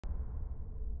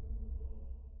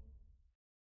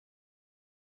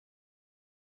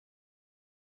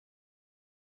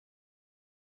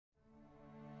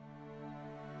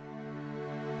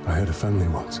had a family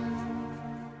once.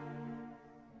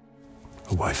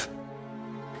 A wife.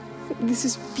 This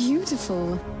is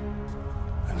beautiful.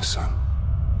 And a son.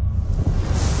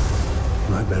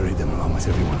 And I buried them along with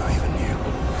everyone I even knew.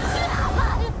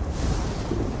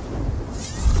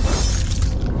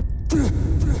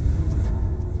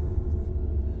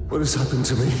 What has happened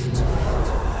to me?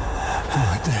 Am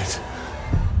I dead?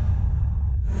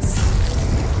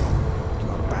 You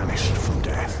are banished from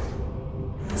death.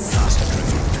 Cast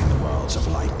adrift between the worlds of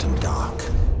light and dark.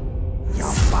 You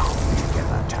are bound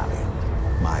together, Talion.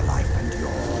 My life and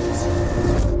yours.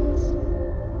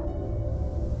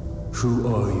 Who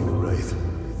are you, Wraith?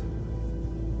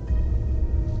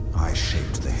 I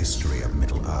shaped the history of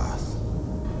Middle-earth.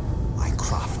 I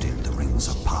crafted the Rings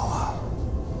of Power.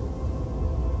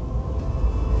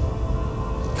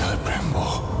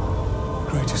 Celebrimbor,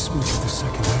 greatest smith of the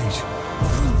Second Age.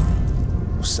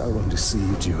 Sauron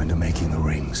deceived you into making the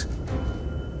rings.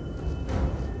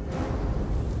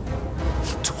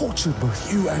 He tortured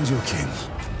both you and your kin.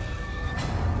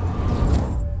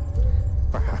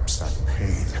 Perhaps that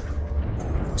pain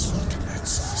is what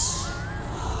connects us.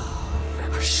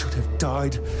 I should have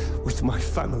died with my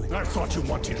family. I thought you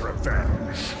wanted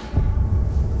revenge.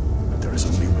 But there is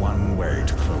only one way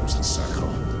to close the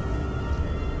circle.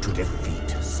 To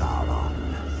defeat Sauron.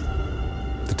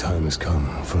 The time has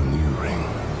come for a new ring.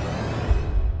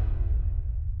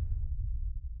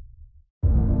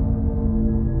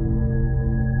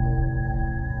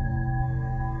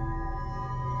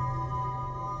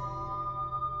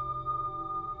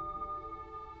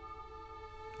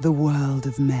 The world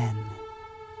of men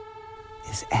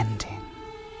is ending.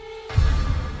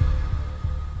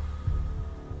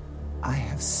 I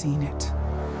have seen it.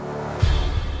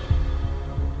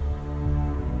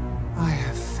 I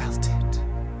have felt it.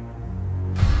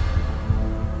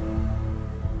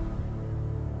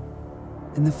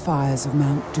 In the fires of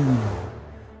Mount Doom,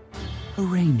 a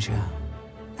ranger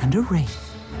and a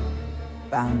wraith,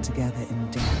 bound together in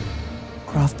death,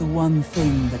 craft the one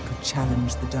thing that could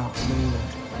challenge the Dark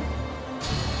Lord.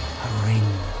 A ring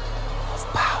of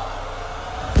power.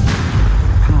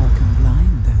 Power can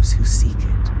blind those who seek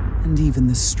it, and even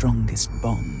the strongest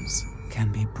bonds can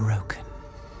be broken.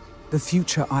 The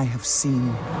future I have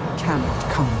seen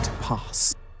cannot come to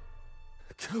pass.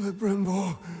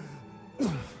 Celebrimbor.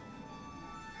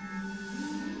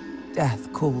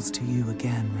 Death calls to you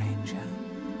again, Ranger.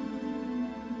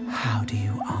 How do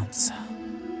you answer?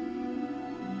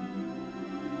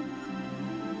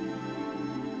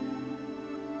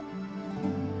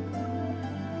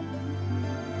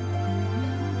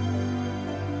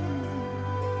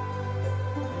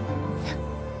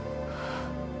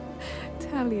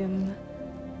 Talion,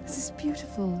 this is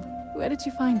beautiful. Where did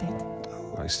you find it?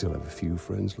 Oh, I still have a few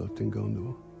friends left in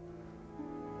Gondor.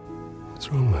 What's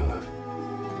wrong, my love?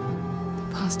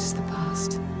 The past is the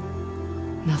past.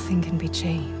 Nothing can be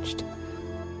changed.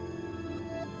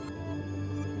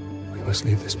 We must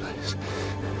leave this place.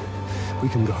 We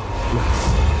can go.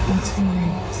 What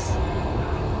remains?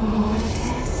 What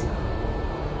is?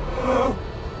 No!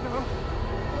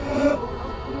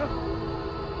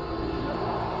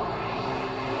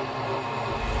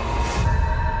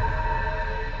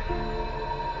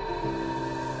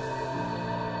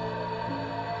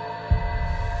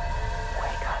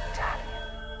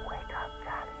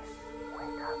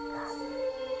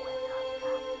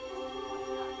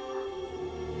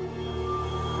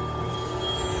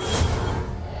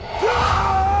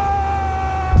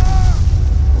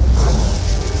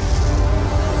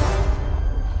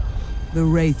 The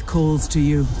Wraith calls to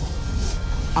you.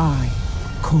 I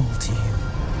call to you.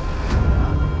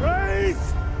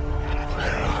 Wraith!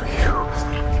 Where are you?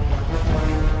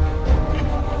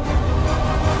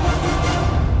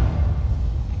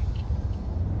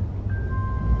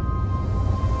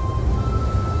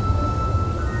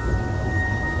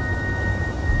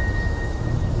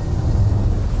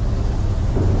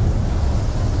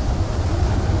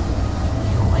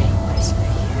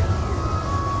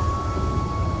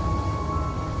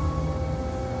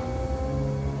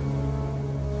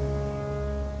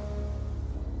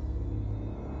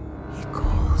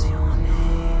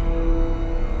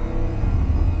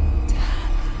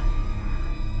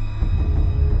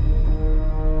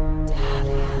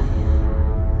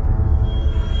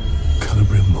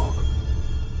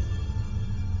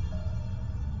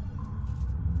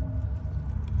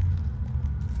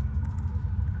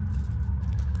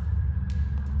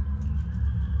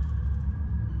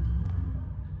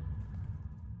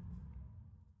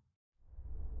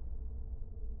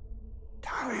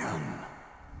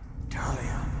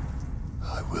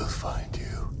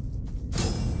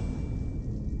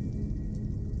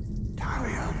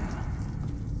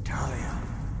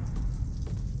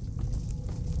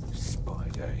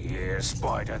 Yeah,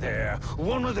 spider there.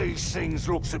 One of these things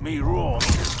looks at me wrong.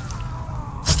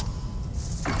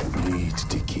 Need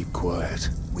to keep quiet.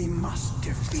 We must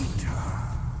defeat her.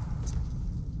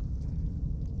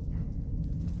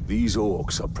 These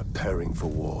orcs are preparing for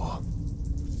war.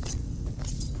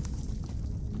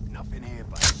 Nothing here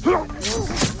but...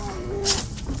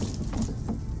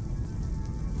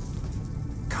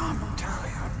 Come,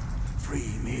 Talion.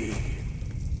 Free me.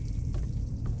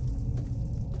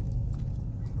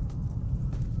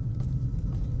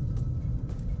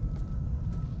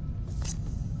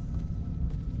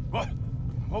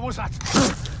 What was that?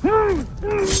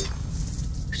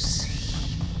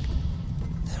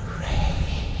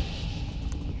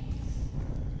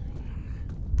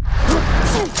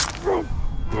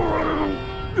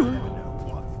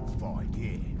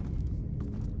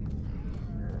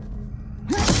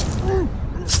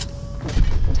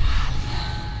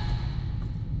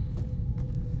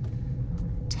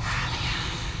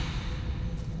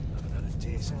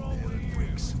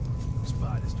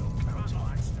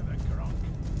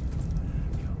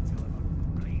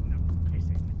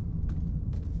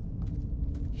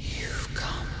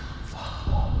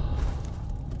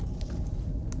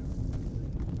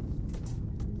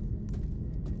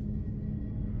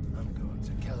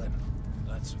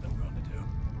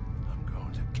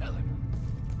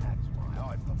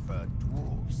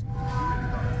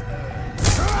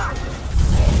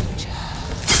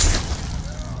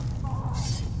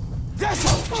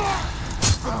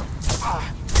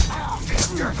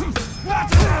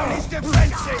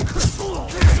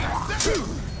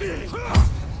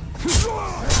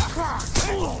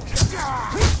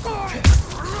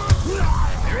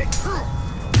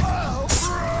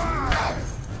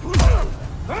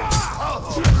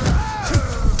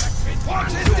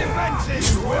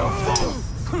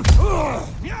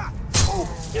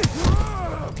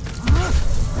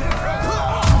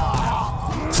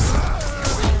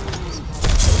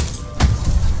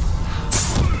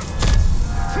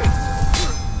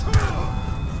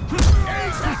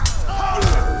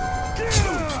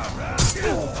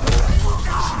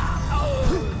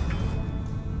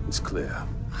 It's clear.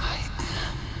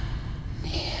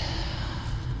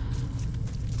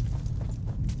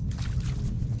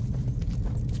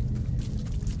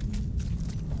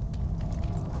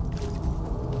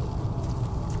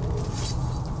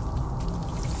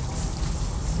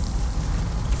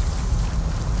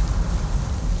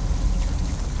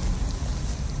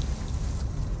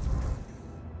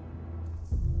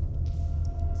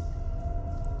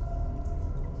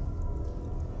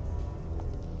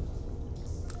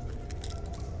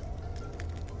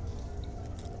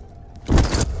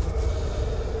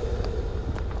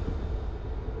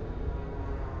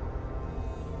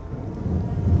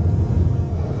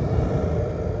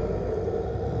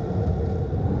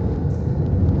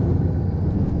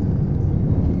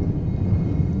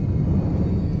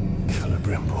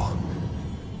 Celebrimbor,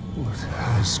 what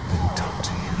has been done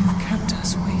to you? You've kept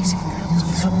us waiting.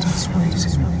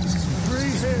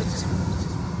 Free him!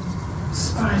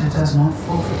 Spider does not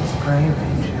forfeit his prey,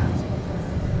 Ranger.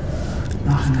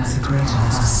 Not unless a greater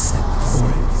has set before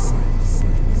it.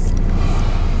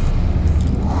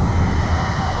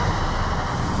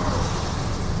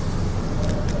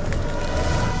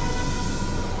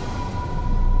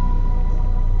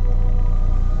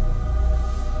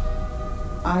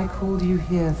 I called you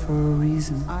here for a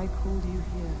reason.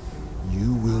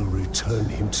 You will return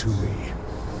him to me.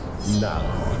 Now.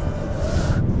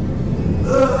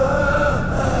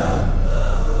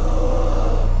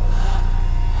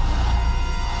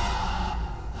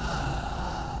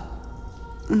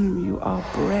 You are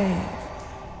brave.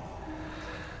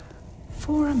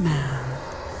 For a man.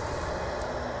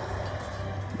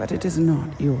 But it is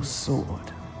not your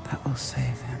sword that will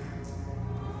save him.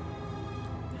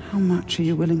 How much are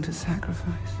you willing to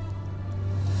sacrifice?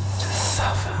 To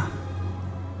suffer.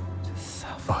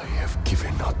 I have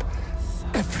given up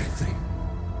everything.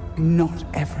 Not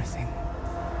everything.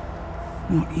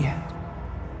 Not yet.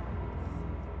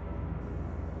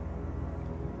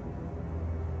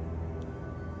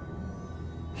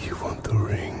 You want the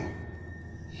ring?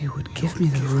 You would give me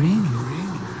the ring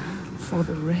for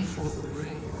the wraith.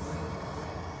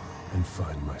 And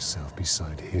find myself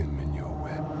beside him in your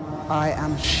web. I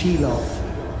am Shelob,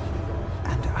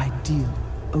 and I deal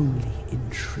only in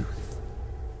truth.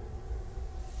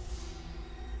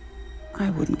 I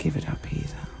wouldn't give it up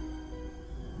either.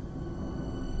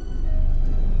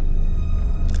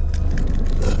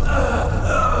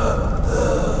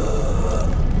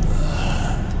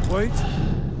 Wait.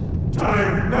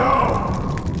 Time now!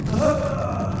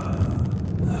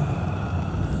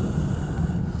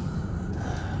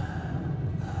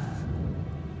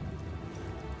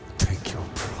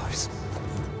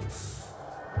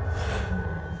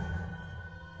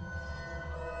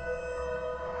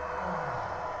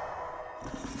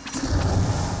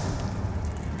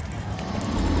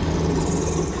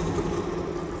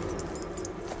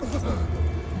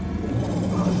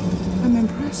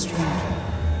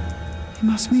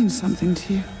 must mean something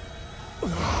to you.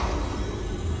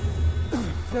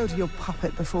 Go to your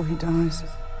puppet before he dies.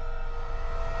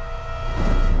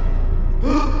 You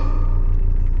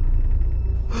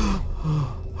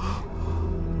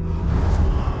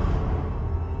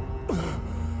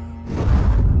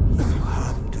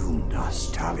have doomed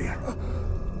us, Talion.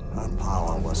 Her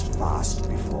power was vast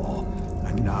before,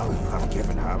 and now you have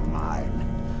given her mine.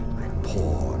 I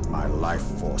poured my life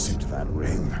force into that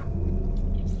ring.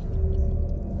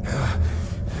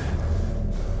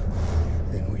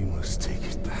 Then we must take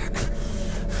it back.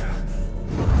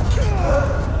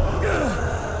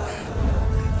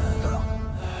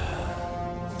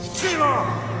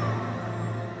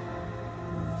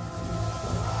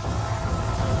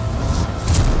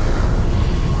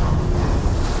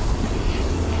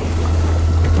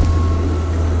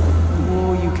 The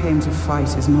war you came to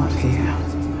fight is not here.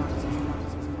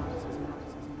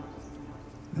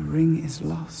 The ring is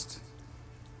lost.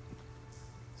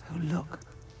 So look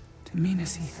to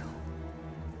Minas Ithil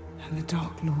and the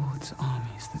Dark Lord's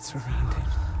armies that surround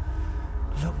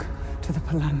it. Look to the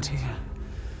Palantir.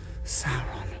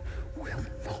 Sauron will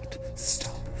not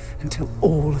stop until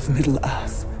all of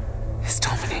Middle-earth is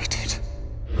dominated.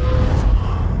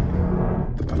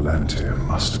 The Palantir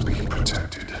must be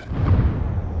protected.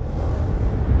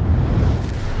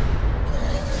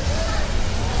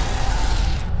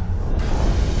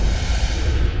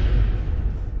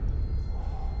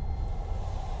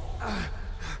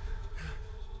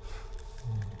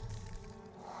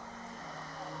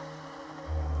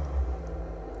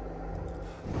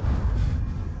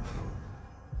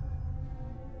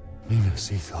 Minas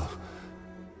Ithil.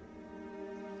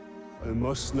 I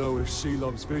must know if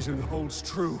Shelob's vision holds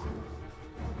true.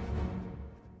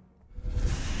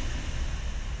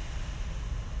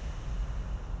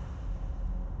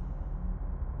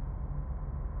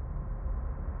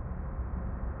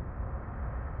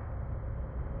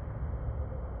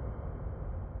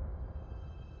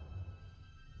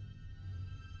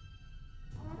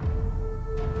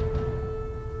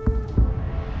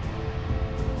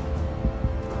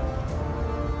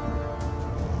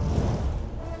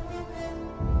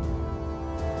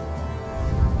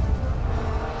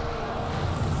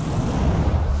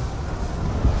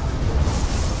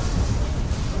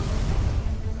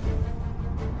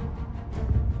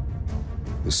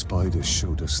 The spider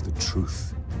showed us the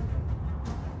truth.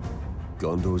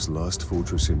 Gondor's last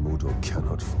fortress in Mordor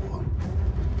cannot fall.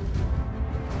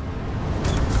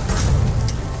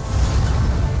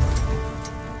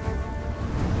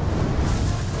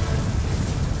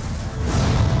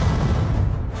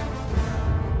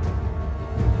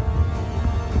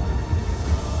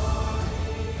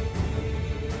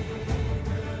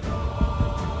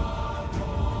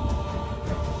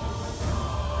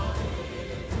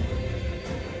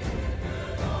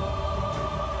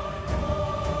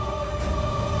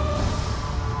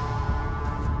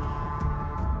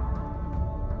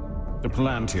 The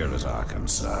Palantir is our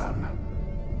concern.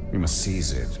 We must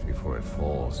seize it before it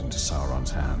falls into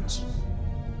Sauron's hands.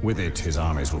 With it, his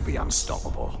armies will be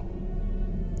unstoppable.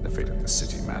 The fate of the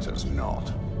city matters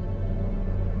not.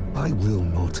 I will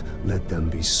not let them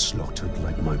be slaughtered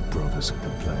like my brothers at the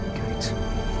Black Gate.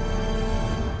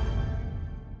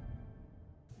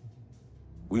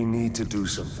 We need to do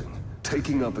something.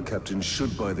 Taking out the captain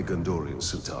should buy the Gondorians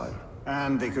some time.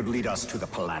 And they could lead us to the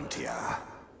Palantir.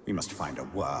 We must find a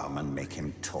worm and make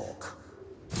him talk.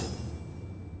 No,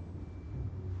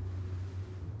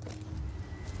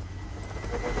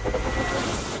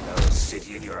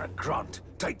 Sidian, you're a grunt.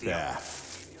 Take the There.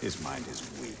 His mind is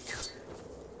weak.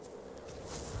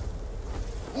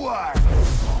 What?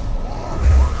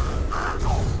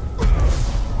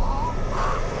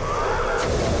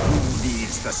 Who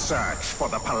leads the search for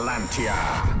the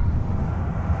Palantir?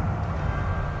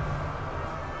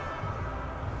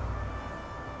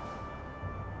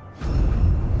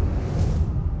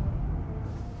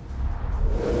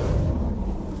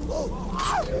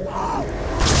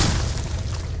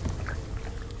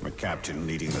 The captain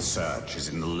leading the search is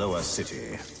in the lower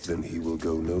city. Then he will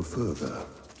go no further.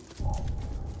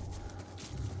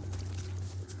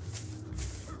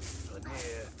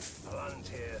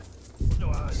 Palantir. What do I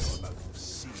know about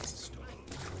sea stuff?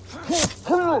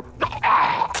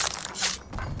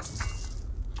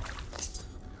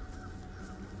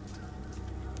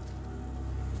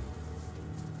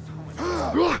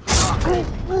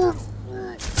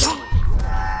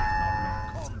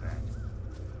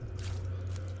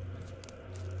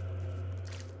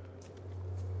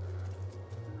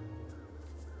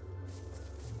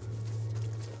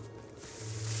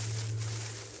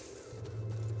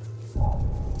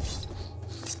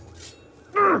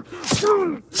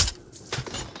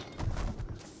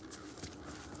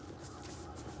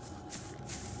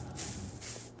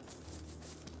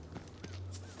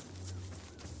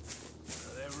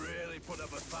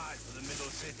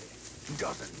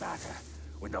 Doesn't matter.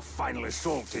 When the final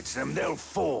assault hits them, they'll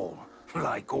fall.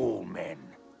 Like all men.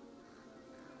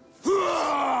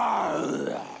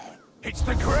 It's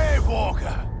the Grave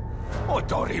Walker! I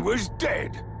thought he was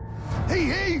dead. He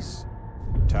is!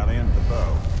 Talion, the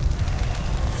bow.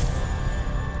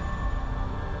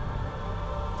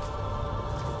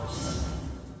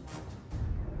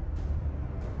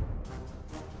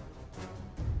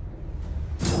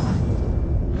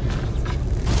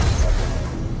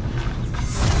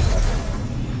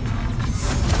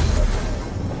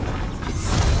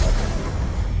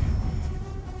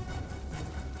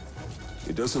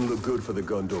 It doesn't look good for the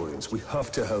Gondorians. We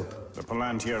have to help. The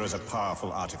Palantir is a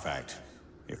powerful artifact.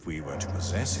 If we were to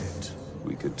possess it,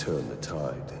 We could turn the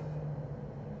tide.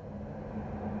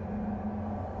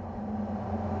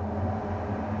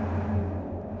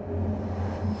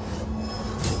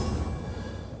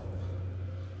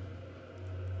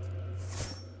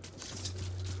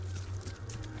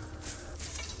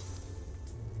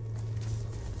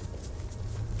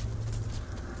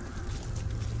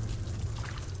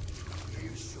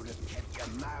 You should have kept your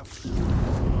mouth.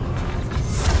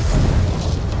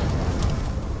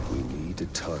 We need to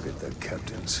target their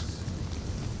captains.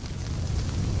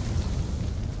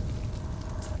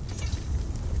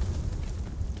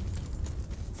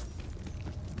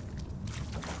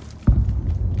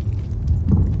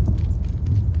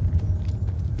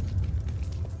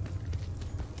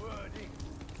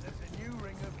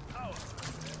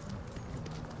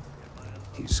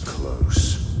 He's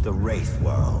close. the Wraith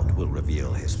world will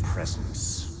reveal his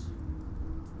presence.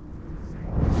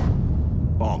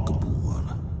 Argabur.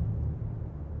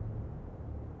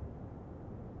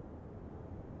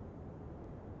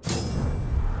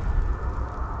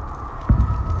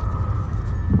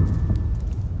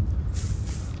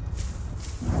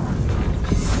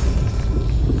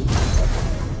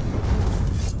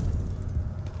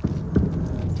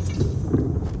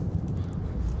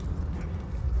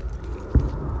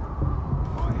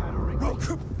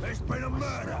 There's been a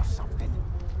murder.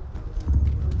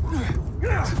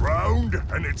 It's round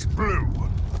and it's blue.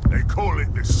 They call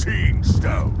it the Seeing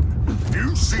Stone.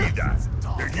 You see that?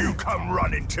 Then you come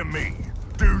running to me.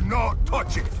 Do not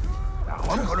touch it. Now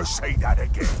I'm gonna say that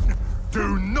again.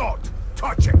 Do not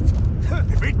touch it.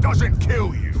 If it doesn't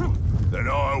kill you, then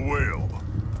I will.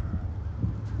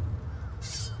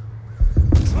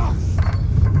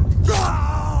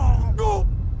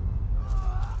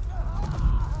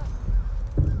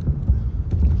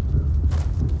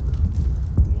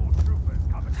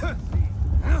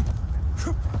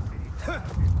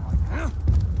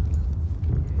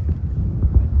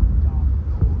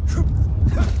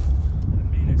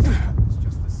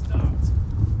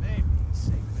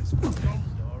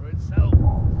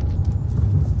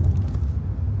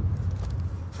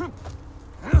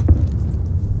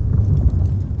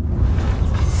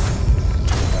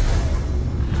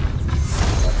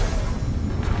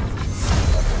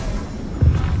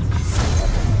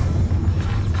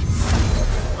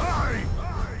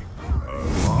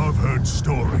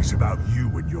 Stories about you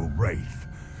and your Wraith.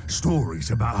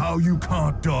 Stories about how you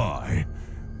can't die.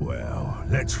 Well,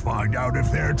 let's find out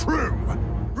if they're true.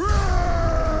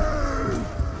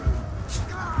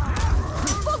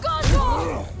 For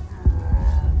Gondor!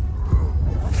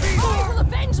 I will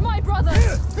avenge my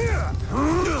brothers!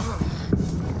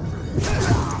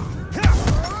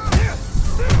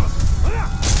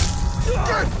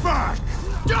 Get back!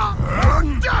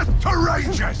 Death to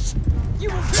Rangers! You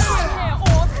will die in hell!